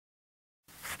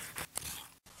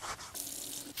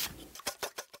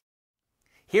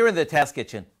Here in the Test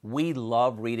Kitchen, we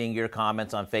love reading your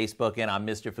comments on Facebook and on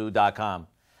MrFood.com.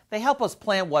 They help us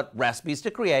plan what recipes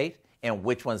to create and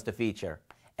which ones to feature.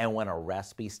 And when a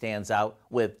recipe stands out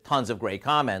with tons of great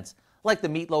comments, like the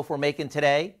meatloaf we're making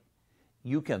today,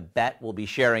 you can bet we'll be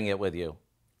sharing it with you.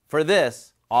 For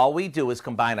this, all we do is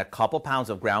combine a couple pounds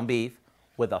of ground beef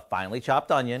with a finely chopped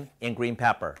onion and green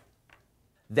pepper.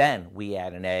 Then we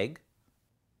add an egg,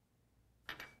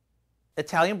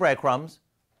 Italian breadcrumbs,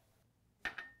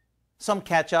 some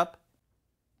ketchup,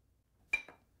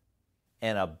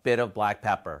 and a bit of black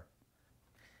pepper.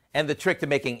 And the trick to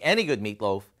making any good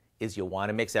meatloaf is you want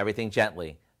to mix everything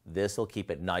gently. This will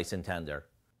keep it nice and tender.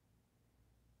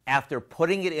 After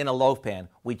putting it in a loaf pan,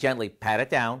 we gently pat it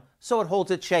down so it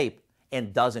holds its shape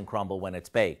and doesn't crumble when it's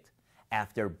baked.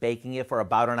 After baking it for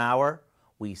about an hour,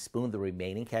 we spoon the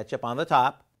remaining ketchup on the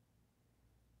top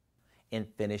and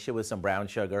finish it with some brown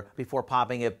sugar before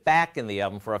popping it back in the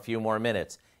oven for a few more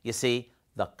minutes. You see,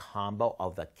 the combo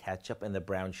of the ketchup and the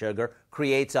brown sugar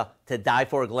creates a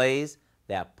to-die-for glaze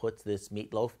that puts this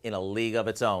meatloaf in a league of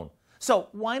its own. So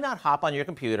why not hop on your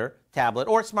computer, tablet,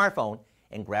 or smartphone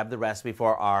and grab the recipe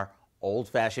for our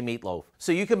old-fashioned meatloaf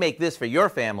so you can make this for your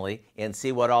family and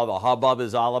see what all the hubbub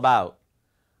is all about.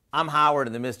 I'm Howard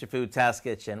in the Mr. Food Test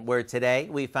Kitchen, where today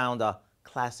we found a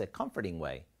classic comforting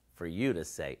way for you to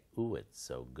say, ooh, it's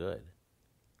so good.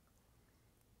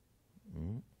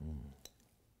 Mm-mm.